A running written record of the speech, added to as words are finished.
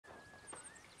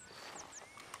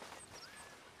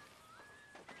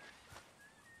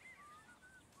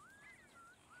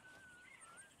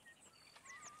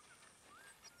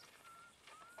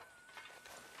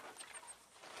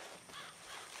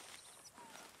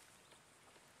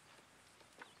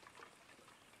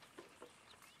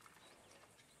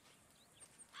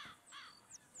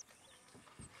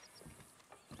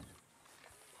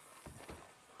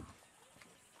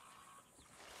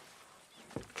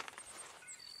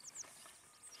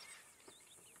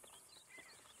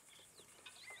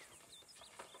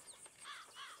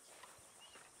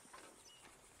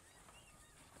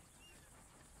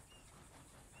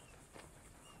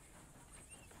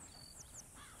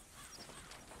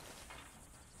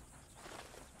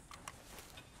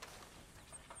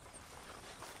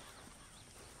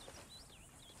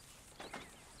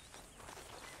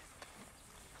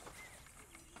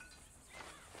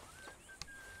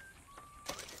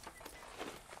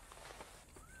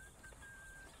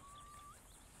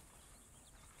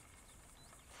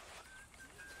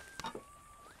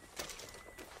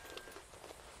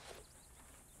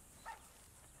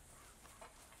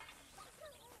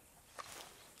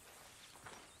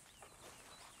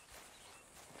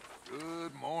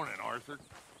Arthur.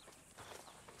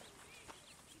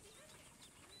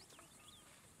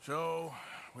 So,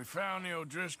 we found the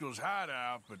O'Driscoll's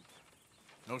hideout, but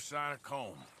no sign of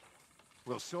Colm.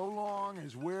 Well, so long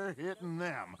as we're hitting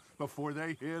them before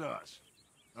they hit us.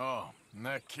 Oh, and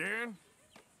that Kieran?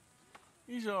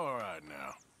 He's all right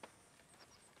now.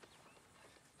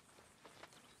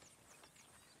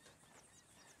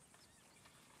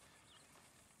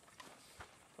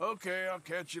 Okay, I'll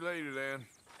catch you later then.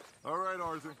 All right,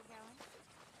 Arthur.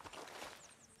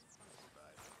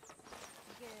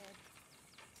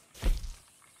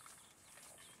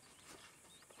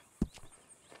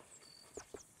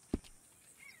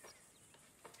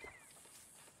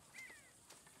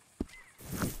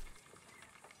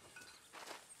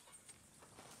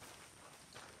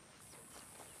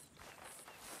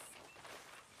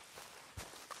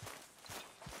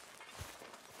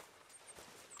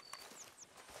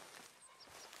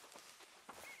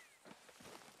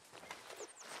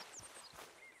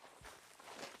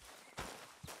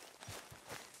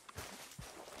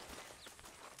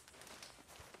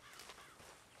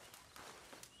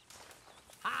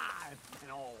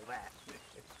 And all that.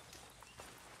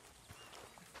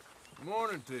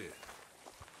 Morning to you.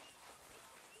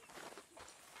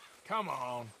 Come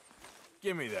on.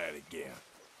 Give me that again.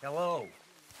 Hello.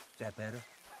 Is that better?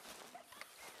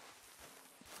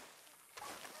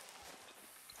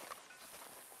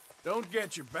 Don't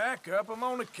get your back up. I'm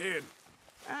only kidding.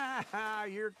 Ah,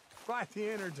 you're quite the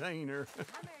entertainer. Hi,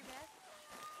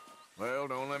 Mary-Beth. Well,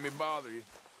 don't let me bother you.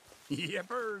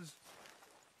 Yippers.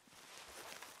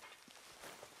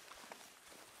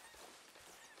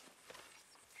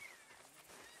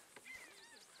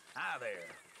 Hi there.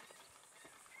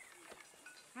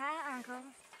 Hi, Uncle.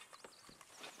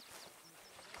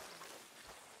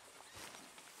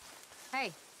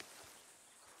 Hey.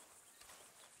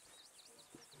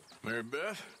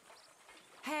 Mary-Beth,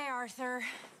 Hey, Arthur.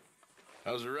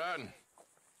 how's it riding?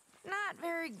 Not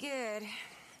very good.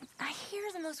 I hear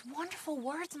the most wonderful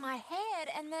words in my head,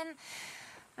 and then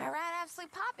I write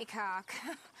absolute poppycock.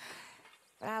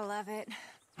 But I love it.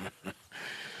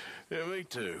 Yeah, me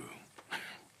too.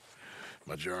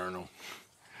 My journal.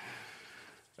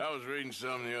 I was reading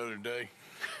something the other day.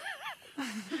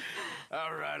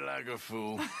 I write like a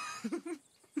fool.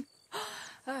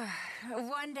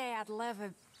 One day I'd love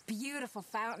a beautiful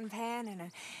fountain pen and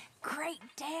a great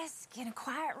desk in a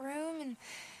quiet room and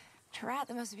to write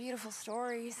the most beautiful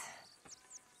stories.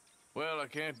 Well, I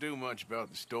can't do much about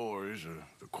the stories or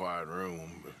the quiet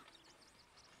room, but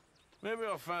maybe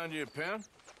I'll find you a pen.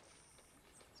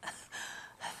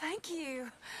 Thank you.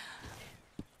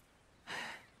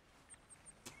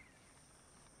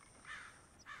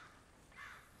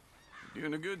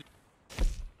 Doing a good...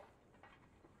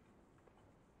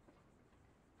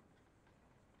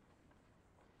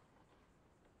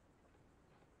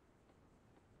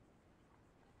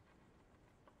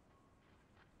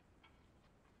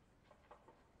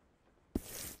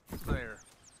 There.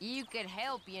 You could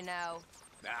help, you know.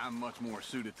 I'm much more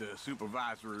suited to a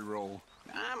supervisory role.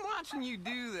 I'm watching you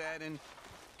do that, and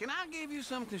can I give you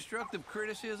some constructive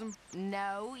criticism?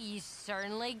 No, you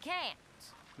certainly can't.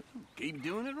 Keep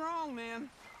doing it wrong, then.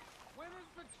 When is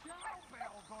the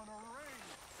cowbell gonna ring?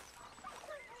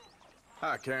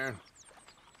 Hi, Karen.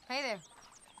 Hey there.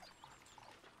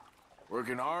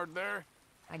 Working hard there?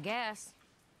 I guess.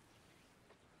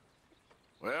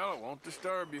 Well, it won't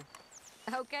disturb you.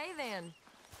 Okay, then.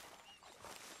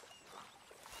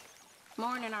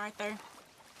 Morning, Arthur.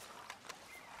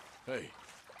 Hey,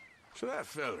 so that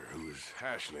feller who was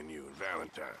hassling you in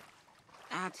Valentine.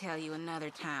 I'll tell you another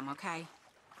time, okay?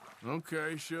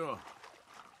 Okay, sure.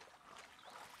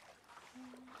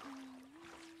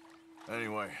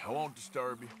 Anyway, I won't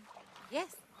disturb you.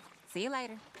 Yes. See you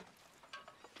later.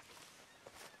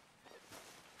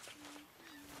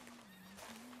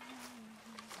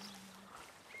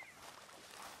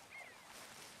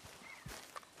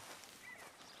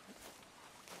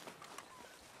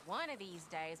 One of these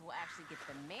days, we'll actually get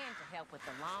the men to help with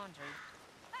the laundry.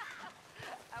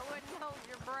 I wouldn't hold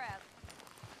your breath.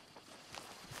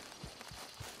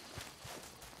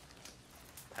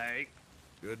 Hey,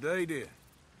 Good day, dear.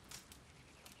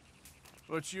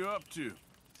 What you up to?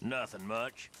 nothing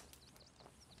much.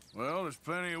 Well, there's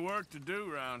plenty of work to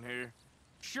do around here.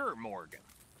 Sure, Morgan.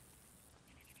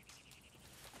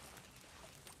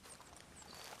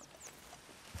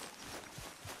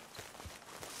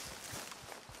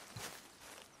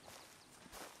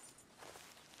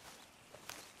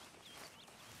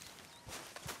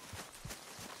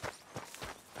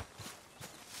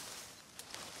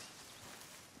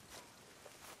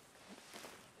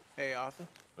 Hey, Arthur.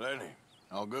 Lenny,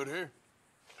 all good here?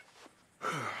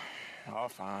 All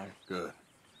fine. Good.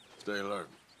 Stay alert.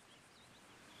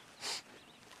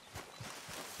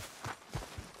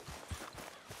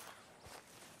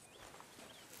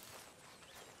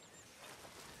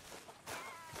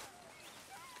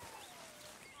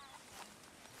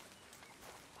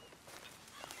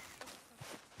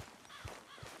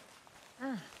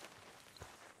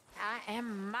 I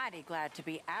am mighty glad to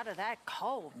be out of that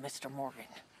cold, Mr. Morgan.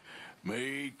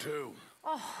 Me too.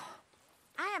 I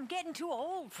am getting too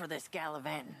old for this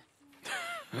gallivanting.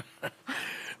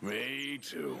 Me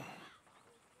too.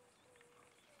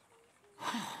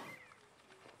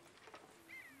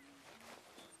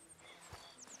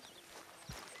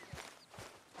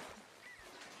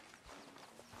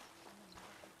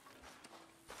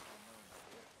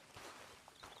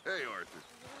 Hey, Arthur.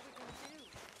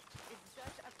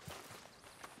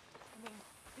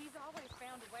 He's always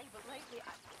found a way, but lately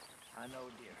I know,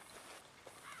 dear.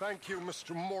 Thank you,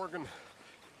 Mr. Morgan.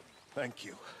 Thank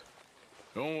you.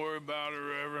 Don't worry about it,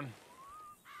 Reverend.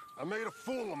 I made a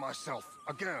fool of myself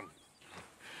again.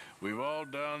 We've all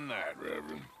done that,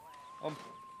 Reverend. I'm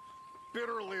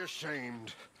bitterly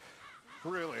ashamed.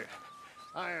 Really,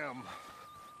 I am.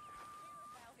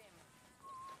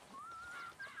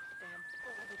 damn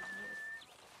fool that he is.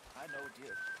 I know,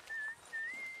 dear.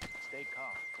 Stay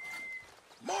calm.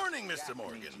 Morning, Mr. Jack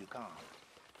Morgan. needs you calm.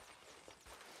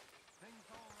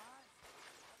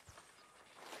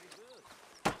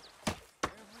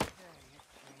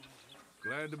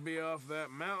 Glad to be off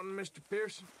that mountain, Mr.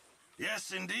 Pearson?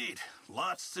 Yes, indeed.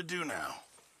 Lots to do now.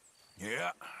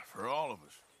 Yeah, for all of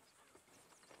us.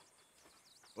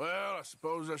 Well, I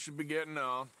suppose I should be getting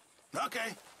on. Okay.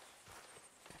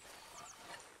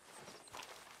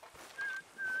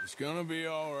 It's gonna be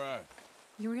all right.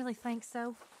 You really think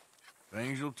so?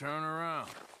 Things will turn around.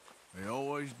 They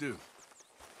always do.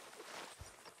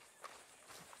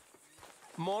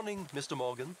 Morning, Mr.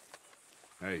 Morgan.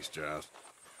 Hey, Giles.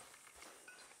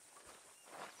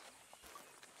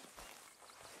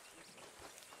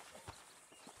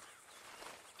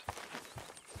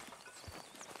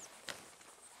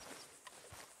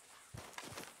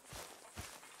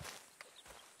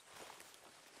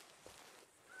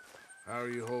 How are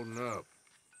you holding up?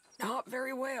 Not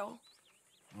very well.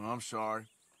 Well, I'm sorry.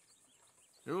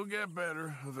 It will get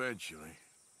better eventually.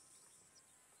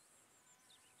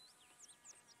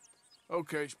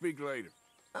 Okay, speak later.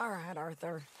 All right,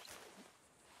 Arthur.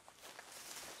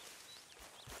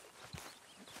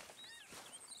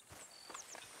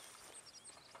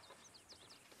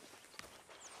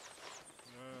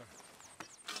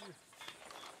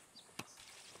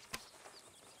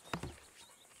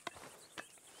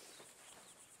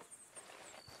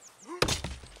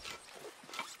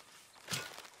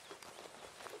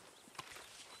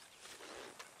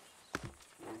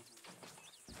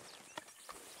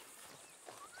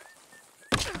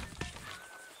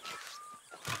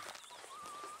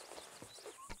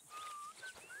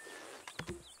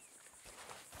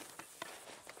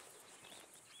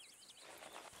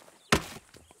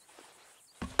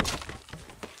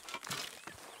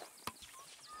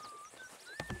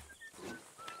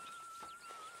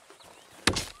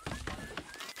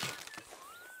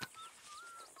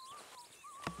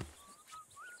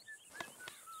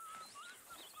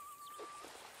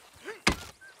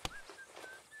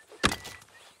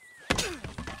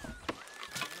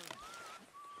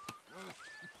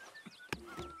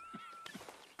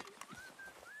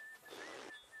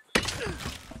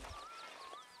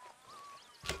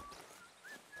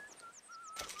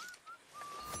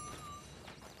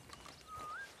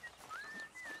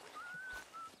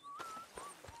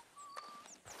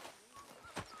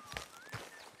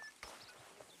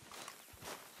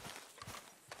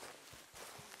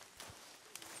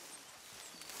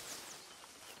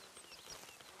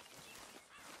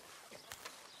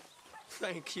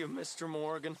 Thank you, Mr.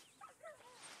 Morgan,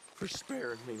 for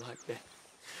sparing me like that.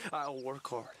 I'll work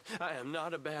hard. I am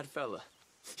not a bad fella.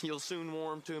 You'll soon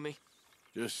warm to me.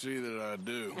 Just see that I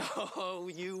do. Oh,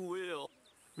 you will.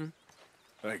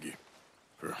 Thank you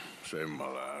for saving my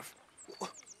life.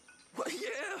 Well,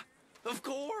 yeah, of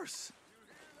course.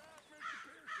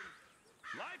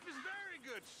 Life is very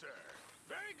good, sir.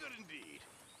 Very good indeed.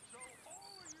 So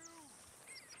all of you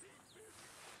keep busy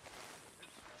and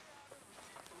stay out of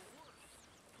the work.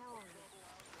 How are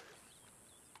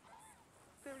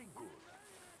Very good.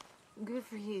 you? Good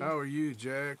for you. How are you,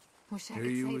 Jack? Wish I Hear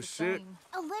could you say was the sick? same.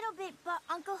 A little bit, but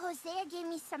Uncle Hosea gave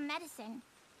me some medicine.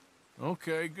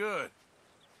 Okay, good.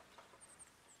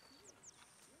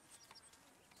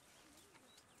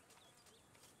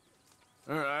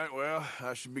 All right, well,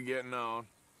 I should be getting on.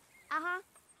 Uh-huh.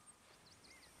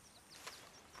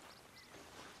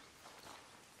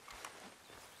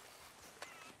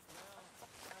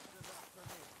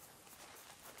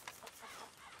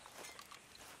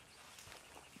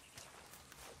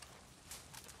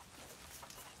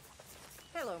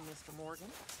 Hello, Mr. Morgan.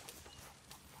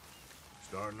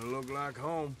 Starting to look like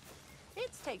home.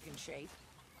 It's taking shape.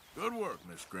 Good work,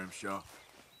 Miss Grimshaw.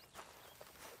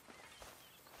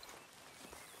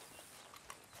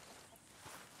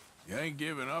 You ain't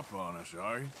giving up on us,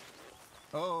 are you?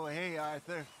 Oh, hey,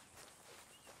 Arthur.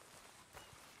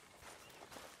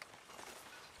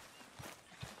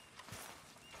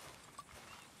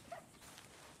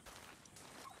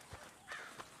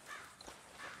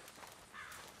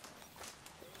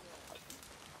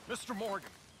 Mr. Morgan.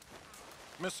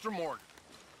 Mr. Morgan.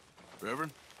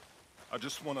 Reverend? I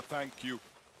just want to thank you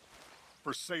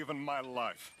for saving my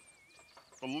life.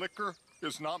 The liquor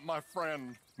is not my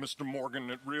friend, Mr. Morgan.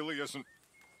 It really isn't.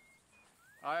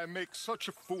 I make such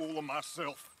a fool of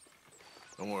myself.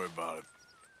 Don't worry about it.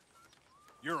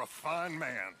 You're a fine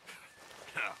man.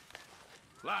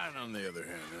 Lying, on the other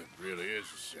hand, it really is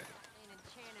a sin. An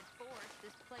enchanted forest,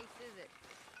 this place, is it?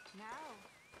 No.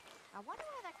 I wonder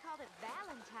why they called it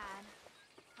Valentine.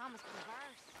 Almost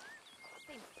reverse.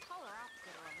 Seems polar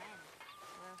opposite of romantic.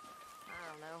 Well, I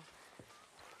don't know.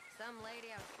 Some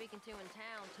lady I was speaking to in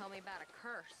town told me about a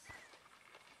curse.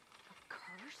 A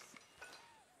curse?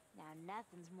 Now,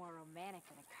 nothing's more romantic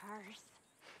than a curse.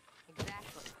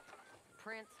 Exactly.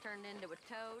 Prince turned into a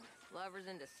toad, lovers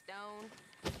into stone,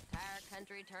 entire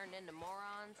country turned into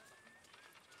morons.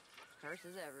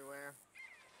 Curses everywhere.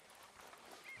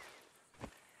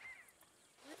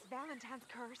 What's Valentine's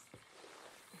curse?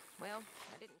 Well,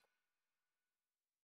 I didn't